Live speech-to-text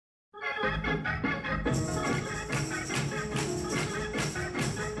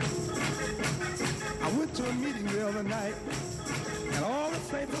a meeting the other night, and all the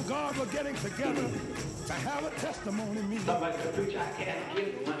saints of God were getting together to have a testimony meeting. Somebody said, preacher, I can't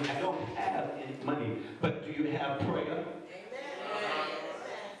give money. I don't have any money. But do you have prayer?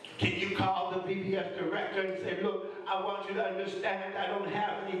 Can you call the VBS director and say, look, I want you to understand I don't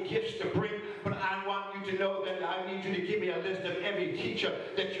have any gifts to bring, but I want you to know that I need you to give me a list of every teacher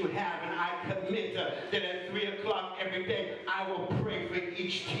that you have, and I commit that at 3 o'clock every day, I will pray for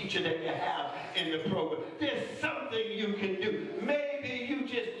each teacher that you have in the program. There's something you can do. Maybe you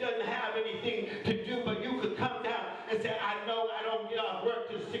just don't have anything to do, but you could come down and say, I know I don't get off work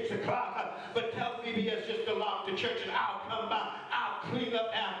till 6 o'clock, but tell VBS just to lock the church and I'll come by. I'll clean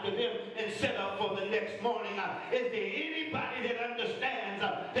up after them and set up for the next morning. Is there anybody that understands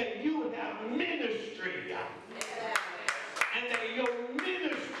that you have ministry and that your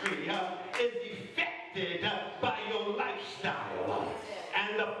ministry is affected by your lifestyle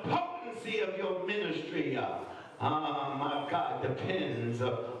and the potency of your ministry? My God, depends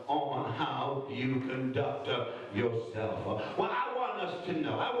on how you conduct yourself. Well, I want us to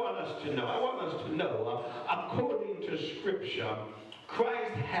know, according to Scripture,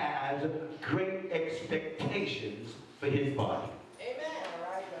 Christ has great expectations for his body. Amen.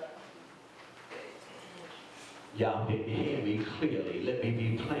 Y'all didn't hear me clearly. Let me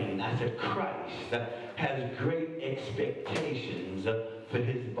be plain. I said Christ has great expectations for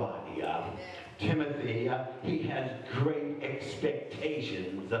his body. Timothy, he has great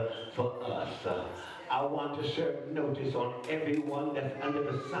expectations for us. I want to serve notice on everyone that's under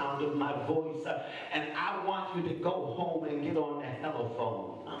the sound of my voice, and I want you to go home and get on the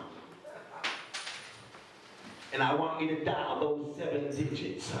telephone. And I want you to dial those 7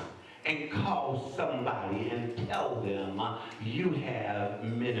 digits and call somebody and tell them you have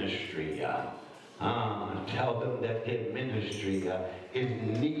ministry. Tell them that their ministry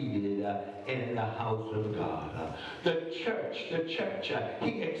is needed in the house of God. The church,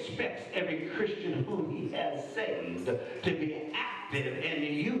 he expects every Christian whom he has saved to be active in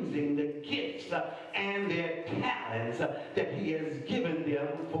using the gifts and their talents that he has given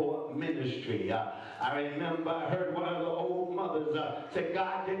them for ministry. I remember I heard one of the old mothers say,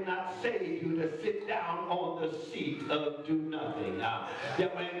 God did not save you to sit down on the seat of do nothing.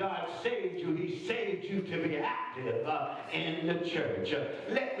 That when God saved you, he saved you to be active in the church.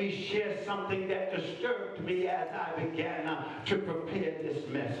 Let me share something that disturbed me as I began to prepare this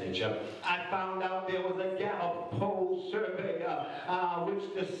message. I found out there was a Gallup poll survey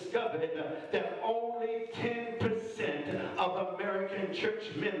which discovered that only 10% of American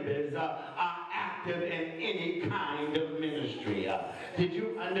church members are active in any kind of ministry. Did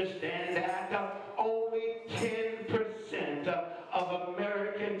you understand that? Only 10% of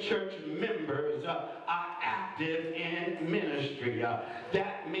American church members are active in ministry.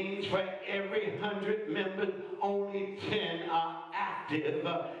 That means for every 100 members, only 10 are active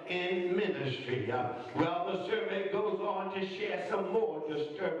in ministry. Well, the survey goes on to share some more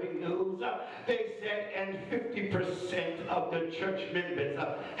disturbing news. They said, and 50% of the church members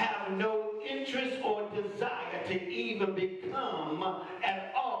have no interest or desire to even become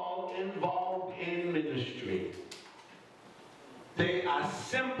at all involved in ministry. They are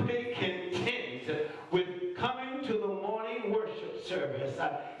simply content with coming to the morning worship service,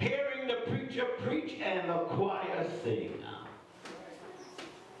 hearing the preacher preach and the choir sing.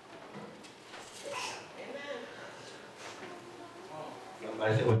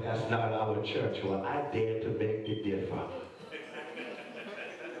 Somebody said, well, that's not our church. Well, I dare to beg to differ.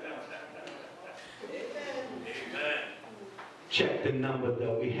 Check the number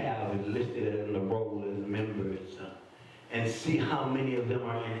that we have listed in the roll as members and see how many of them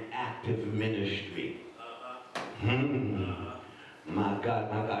are in active ministry. My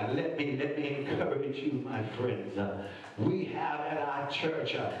God, let me encourage you, my friends. We have at our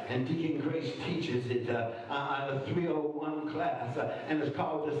church, and Deacon Grace teaches it, the 301 class, and it's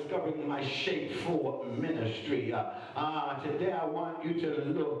called Discovering My Shape for Ministry. Today I want you to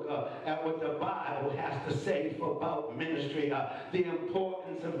look at what the Bible has to say about ministry, the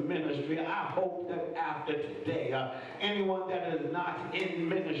importance of ministry. I hope that after today, anyone that is not in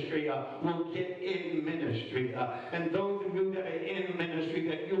ministry will get in ministry. And those of you that are in ministry,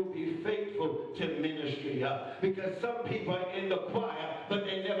 that you'll be faithful to ministry. Because some people are in the choir, but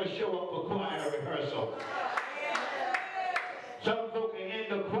they never show up for choir rehearsal. Some folk are in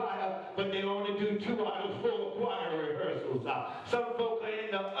the choir, but they only do 2 out of 4 choir rehearsals. Some folk are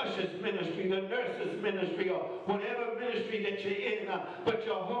in the ushers ministry, the nurses ministry, or whatever ministry that you're in, but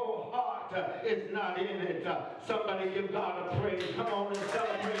your whole heart is not in it. Somebody give God a praise. Come on and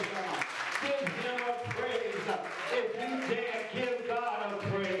celebrate God. Give him a praise. If you dare, give God a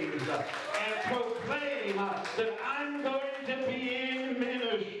praise and proclaim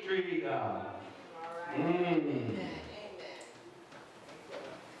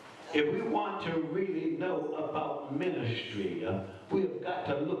If we want to really know about ministry, we've got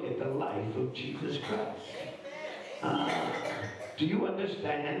to look at the life of Jesus Christ. Do you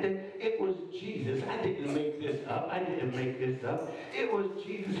understand? It was Jesus. I didn't make this up. I didn't make this up. It was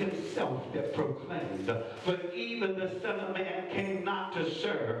Jesus himself that proclaimed, "For even the Son of Man came not to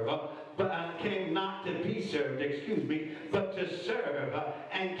serve, but came not to be served, but to serve,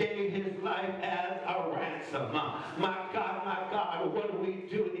 and gave his life as a ransom." My God, what are we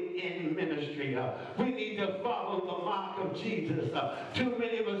doing in ministry? We need to follow the mark of Jesus. Too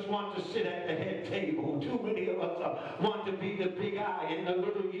many of us want to sit at the head table. Too many of us want to be the big I and the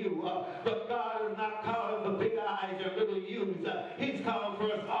little you. But God is not calling the big I's or little U's. He's calling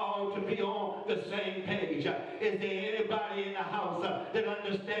for us all to be on the same page. Is there anybody in the house that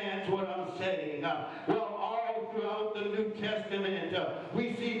understands what I'm saying? Well, all throughout the New Testament,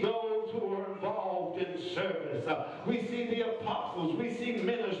 we see those who are involved in service. We see the apostles. We see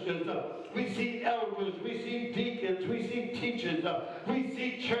ministers. We see elders. We see deacons. We see teachers. We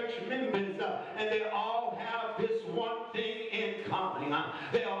see church members. And they all have this one thing in common.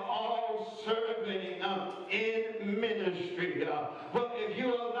 They are all serving in ministry. Well, if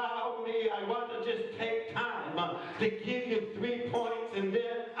you allow me, I want to just take time to give you 3 points and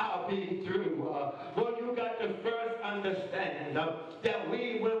then I'll be through. Well, you got to first understand that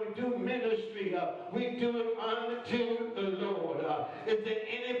when we do ministry, we do it unto the Lord. Is there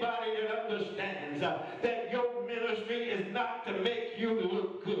anybody that understands that your ministry is not to make you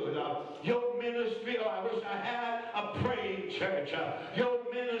look good? Your ministry, I wish I had a praying church. Your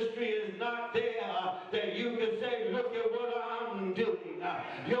ministry is not there that you can say, "Look at what I'm doing."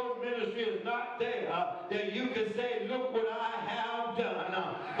 Your ministry is not there that you can say, "Look what I have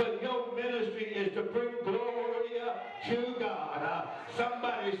done." But your ministry is to bring glory to God.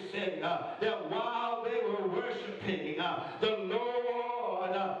 Somebody said that while they were worshiping the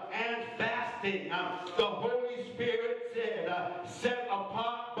Lord and fasting, the Holy Spirit said, "Set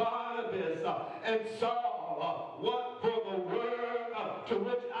apart Barnabas and Saul, what for the work to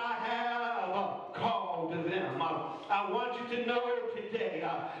which I have called them." I want you to know today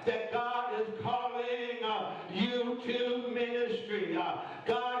that God is calling you to ministry.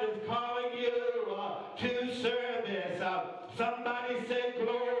 God is calling you to service. Somebody say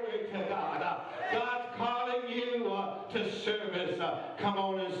glory to God. God's calling you to service. Come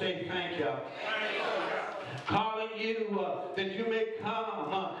on and say thank you. Calling you that you may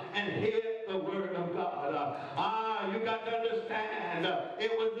come and hear the word of God. You got to understand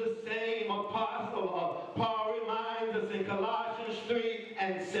it was the same apostle. Paul reminds us in Colossians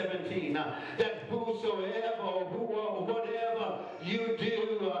 3:17 that whosoever, whatever you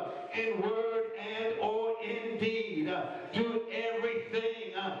do in word and or in deed, do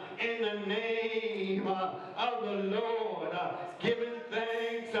everything in the name of the Lord, giving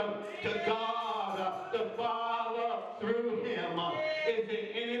thanks to God the Father through him. Is there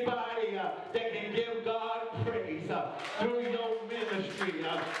anybody that can give God praise through your ministry?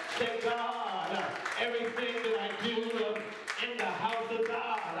 Say, "God, everything that I do in the house of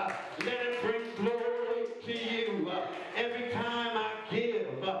God, let it bring glory to you. Every time I give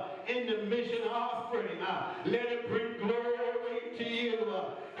in the mission offering, let it bring glory to you."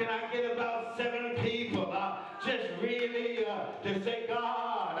 Can I get about 7 people just really to say,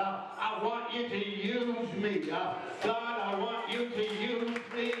 "God, I want you to use me. God, I want you to use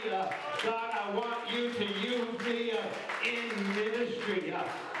me. God, I want you to use me in ministry.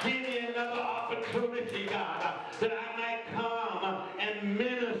 Give me another opportunity, God, that I might come and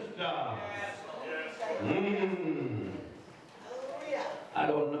minister." I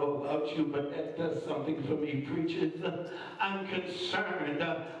don't know about you, but that does something for me, preachers. I'm concerned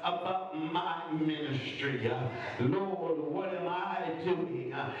about my ministry. Lord, what am I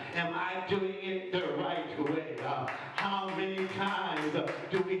doing? Am I doing it the right way? How many times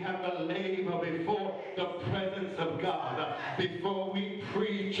do we have to labor before the presence of God before we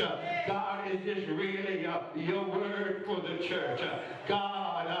preach? God, is this really your word for the church?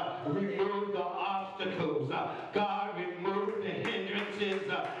 God, remove the obstacles. God, remove the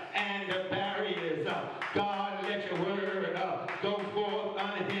hindrances and the barriers. God, let your word go forth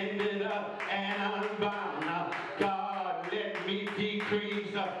unhindered and unbound. God, let me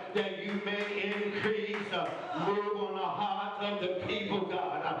decrease that you may increase. Move on the hearts of the people,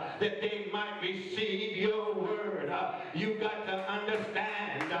 God, that they might receive your word. You got to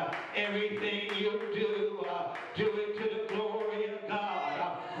understand everything you do, do it to the glory of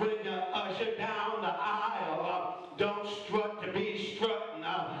God. When you usher down the aisle, don't strut to be strutting,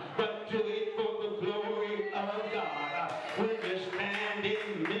 but do it for the glory of God. When you stand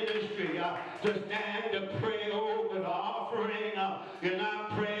in ministry, to stand to pray over the offering, you're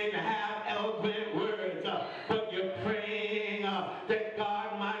not praying to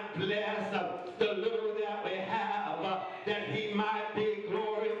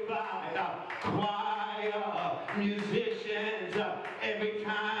Every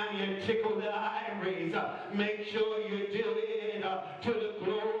time you tickle the ivories, make sure you do it to the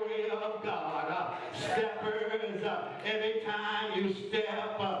glory of God. Steppers, every time you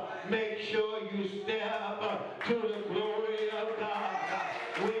step, make sure you step to the glory of God.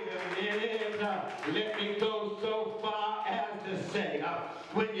 Wait a minute, let me go so far as to say,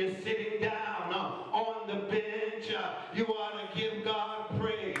 when you're sitting down on the bench, you ought to give God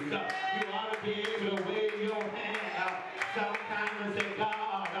praise. You ought to be able to wave your hand sometimes and say,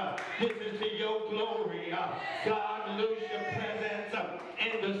 God, this is to your glory. God, loose your presence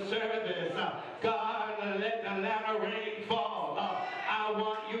in the service. God, let the latter rain fall. I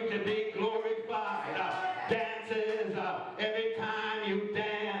want you to be glorified. Dances, every time you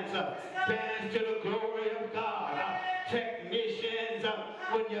dance, dance to the glory of God. Technicians,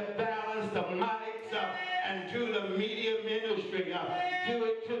 when you balance the mics and do the media ministry, do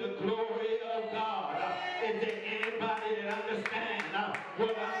it to the glory of God. Is there anybody that understands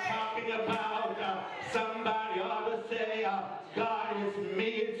what I'm talking about? Somebody ought to say, God, it's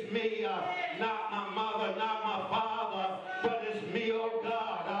me, not my mother, not my father, but it's me, oh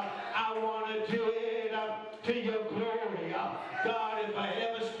God. I want to do it to your glory. God, if I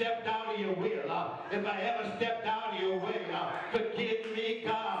ever stepped out of your will, if I ever stepped out of your way, forgive me,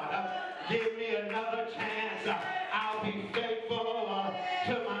 God. Give me another chance. I'll be faithful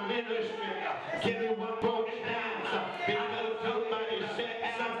to my ministry. Give me one more chance because somebody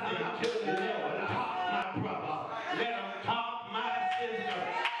said something to the Lord. Talk, my brother. Let them talk, my sister.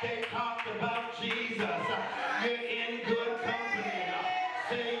 They talked about Jesus. You're in good company.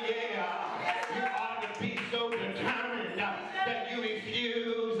 Say yeah. You ought to be so determined that you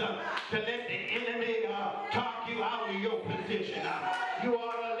refuse to let the enemy talk you out of your position. You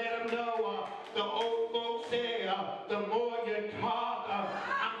ought to let them know, the old folks say, the more you talk,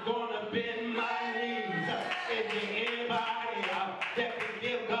 I'm going to bend my knees. Is there anybody that can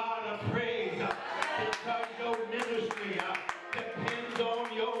give God a praise? Because your ministry depends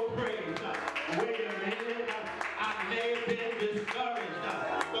on your praise. Wait a minute, I may have been discouraged,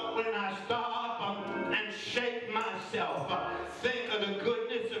 but when I stop and shake myself, think of the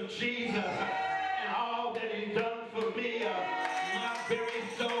goodness of Jesus and all that he's done for me, my very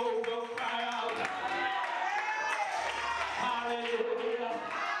soul will cry out, hallelujah.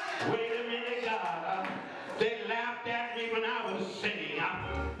 Wait a minute, God. They laughed at me when I was singing,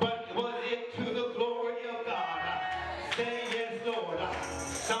 but was it to the glory of God? Say yes, Lord.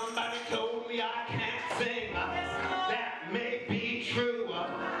 Somebody told me I can't sing. That may be true,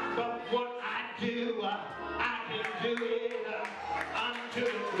 but what I do, I can do it unto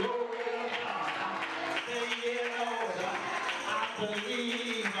the glory of God. Say yeah, Lord. I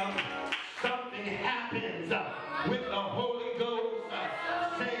believe something happens with the Holy Ghost.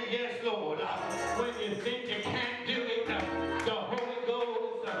 Say yes, Lord. When you think you can't do it, the Holy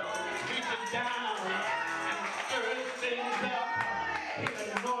Ghost reaches down and stirs things up. He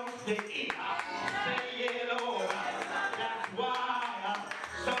anoints the ear. Say yeah, Lord. That's why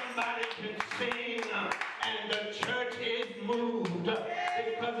somebody can sing and the church is moved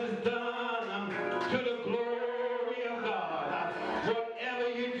because it's done to the glory of God. Whatever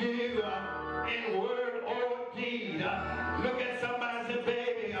you do in word or deed, look at somebody and say,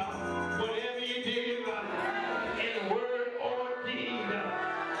 baby, whatever you do in word or deed,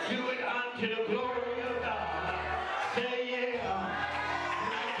 do it unto the glory of God. Say yeah.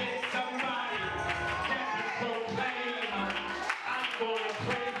 When I get somebody that can proclaim, I'm going to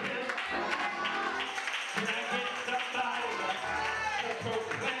praise him. When I get somebody to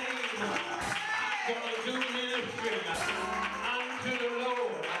proclaim, I'm going to do ministry unto the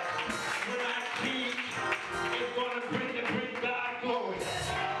Lord. When I teach, it's going to bring God glory.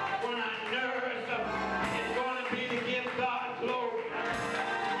 When I nurse, it's going to be to give God glory.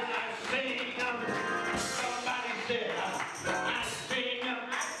 When I sing,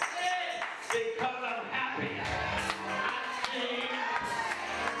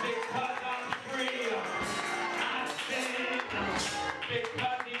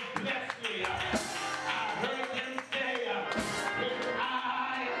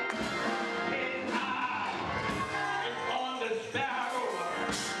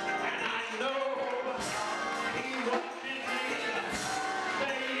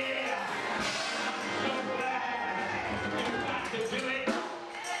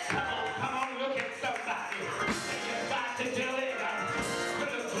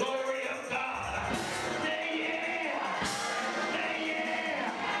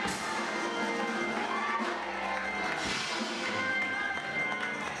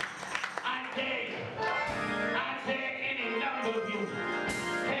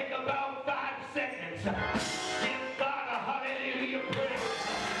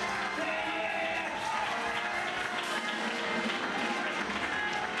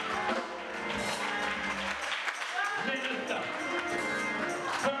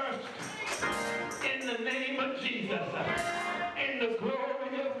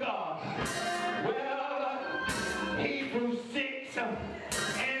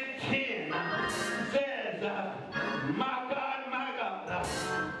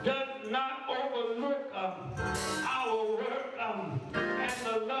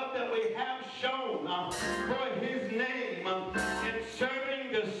 shown for his name in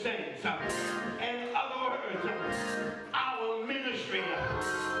serving the saints. In other words, our ministry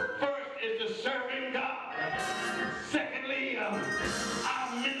first is to serving God. Secondly, our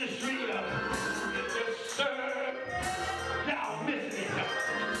ministry is to serve. Y'all missing it.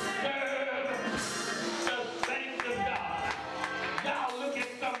 Serve the saints of God. Y'all look at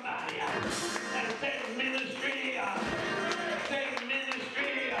somebody and say ministry. Say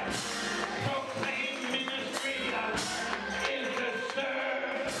ministry. Proclaim ministry is to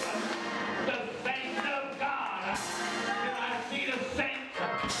serve the saints of God. Can I see the saints?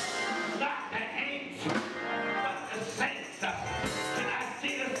 Not the ain'ts, but the saints. Can I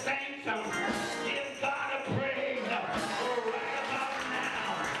see the saints? Give God a praise right about now.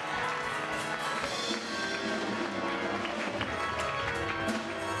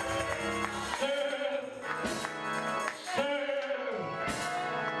 Serve,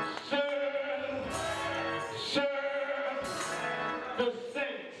 serve, serve the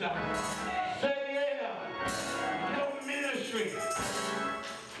saints. Say yeah. Your ministry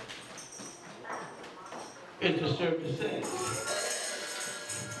is to serve the saints.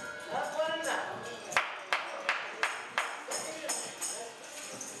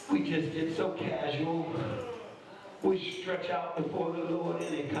 We just get so casual. We stretch out before the Lord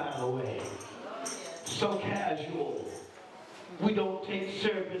any kind of way. So casual. We don't take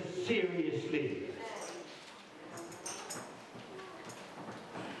service seriously.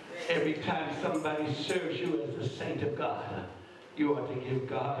 Every time somebody serves you as a saint of God, you ought to give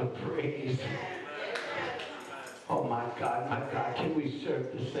God a praise. Oh my God, can we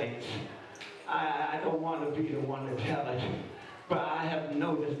serve the saints? I don't want to be the one to tell it, but I have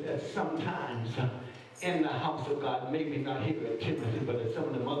noticed that sometimes in the house of God, maybe not here at Timothy, but at some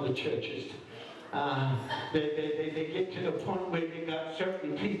of them other churches, they get to the point where they got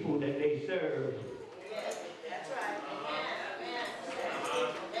certain people that they serve. That's right.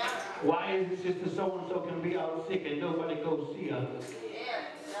 Why is Sister so-and-so can be out sick and nobody goes see her?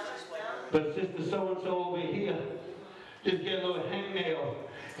 But Sister so-and-so over here just get a little hangnail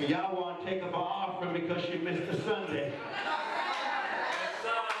and y'all want to take up an offering because she missed a Sunday.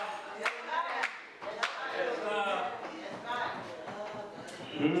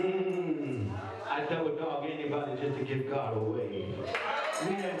 I double dog anybody just to give God away.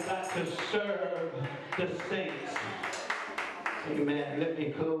 We have got to serve the saints. Amen. Let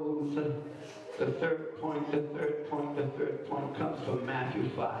me close. The third point comes from Matthew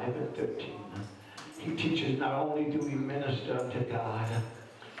 5:13. He teaches not only do we minister to God,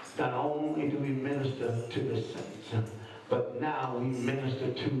 not only do we minister to the saints, but now we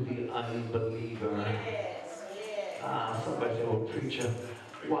minister to the unbeliever. Somebody said, "Oh, preacher,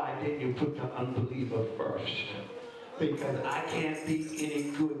 why didn't you put the unbeliever first?" Because I can't be any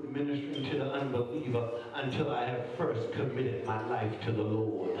good ministering to the unbeliever until I have first committed my life to the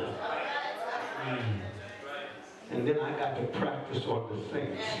Lord. And then I got to practice on the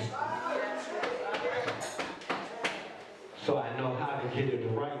saints. So I know how to get it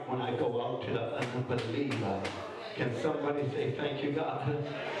right when I go out to the unbeliever. Can somebody say, "Thank you, God"?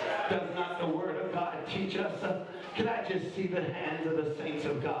 Does not the Word of God teach us? Can I just see the hands of the saints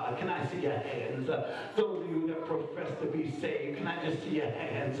of God? Can I see your hands? Those of you that profess to be saved, can I just see your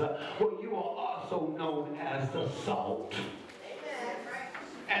hands? Well, you are also known as the salt.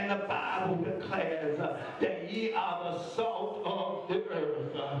 And the Bible declares that ye are the salt of the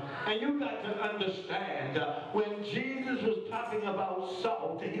earth. And you got to understand, when Jesus was talking about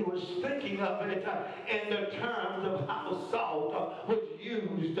salt, he was thinking of it in the terms of how salt was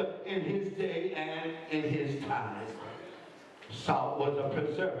used in his day and in his time. Salt was a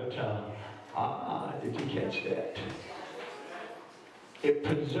preservative. Did you catch that? It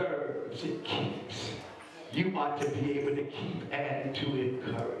preserves, it keeps. You ought to be able to keep and to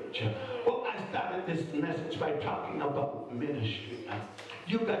encourage. Well, I started this message by talking about ministry.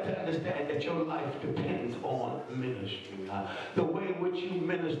 You've got to understand that your life depends on ministry. The way in which you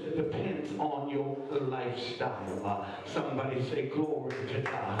minister depends on your lifestyle. Somebody say glory to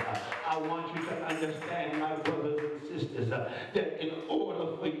God. I want you to understand, my brothers and sisters, that in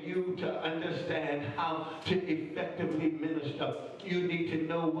order for you to understand how to effectively minister, you need to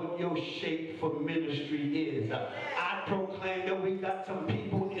know what your shape for ministry is. I proclaim that we got some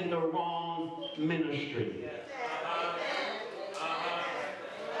people in the wrong ministry.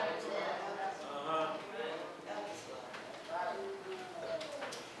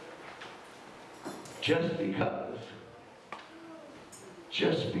 Just because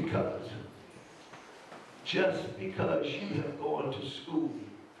you have gone to school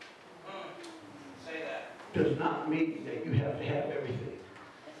does not mean that you have to have everything.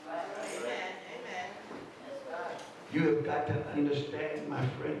 You have got to understand, my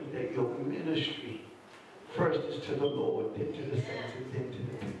friend, that your ministry first is to the Lord, then to the saints, and then to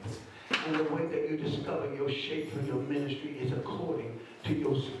the people. And the way that you discover your shape for your ministry is according to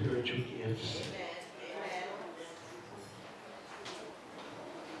your spiritual gifts.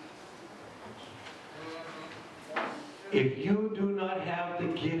 If you do not have the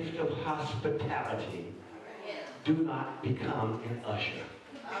gift of hospitality, do not become an usher.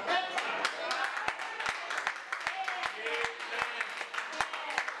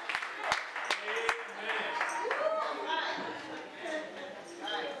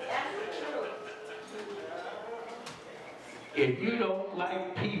 If you don't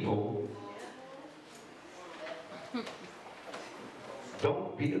like people,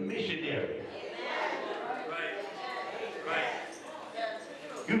 don't be a missionary.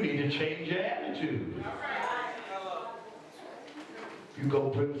 You need to change your attitude. You go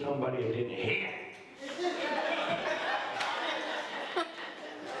bring somebody that didn't hear.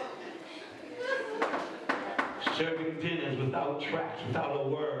 Serving dinners without tracts, without a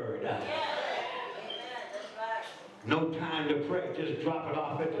word. No time to pray, just drop it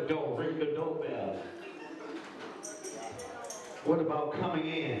off at the door, ring the doorbell. What about coming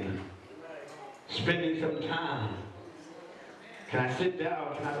in, spending some time? Can I sit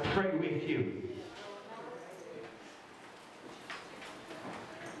down? Can I pray with you?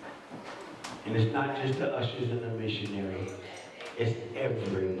 And it's not just the ushers and the missionary, it's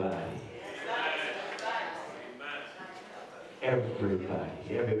everybody. Everybody.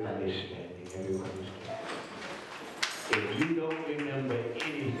 Everybody's standing. Everybody's standing. If you don't remember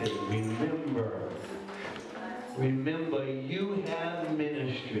anything, remember you have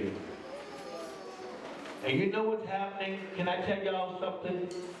ministry. And you know what's happening? Can I tell y'all something?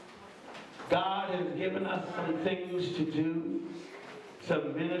 God has given us some things to do,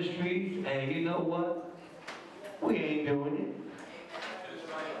 some ministries, and you know what? We ain't doing it.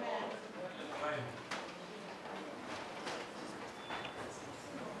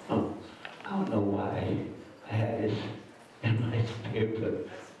 Oh, I don't know why I had this in my spirit, but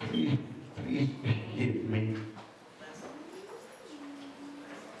please forgive me.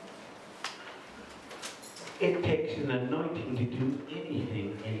 It takes an anointing to do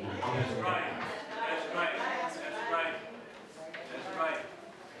anything in the house of God. That's right.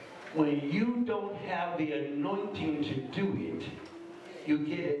 When you don't have the anointing to do it, you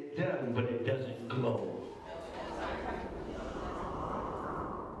get it done, but it doesn't glow.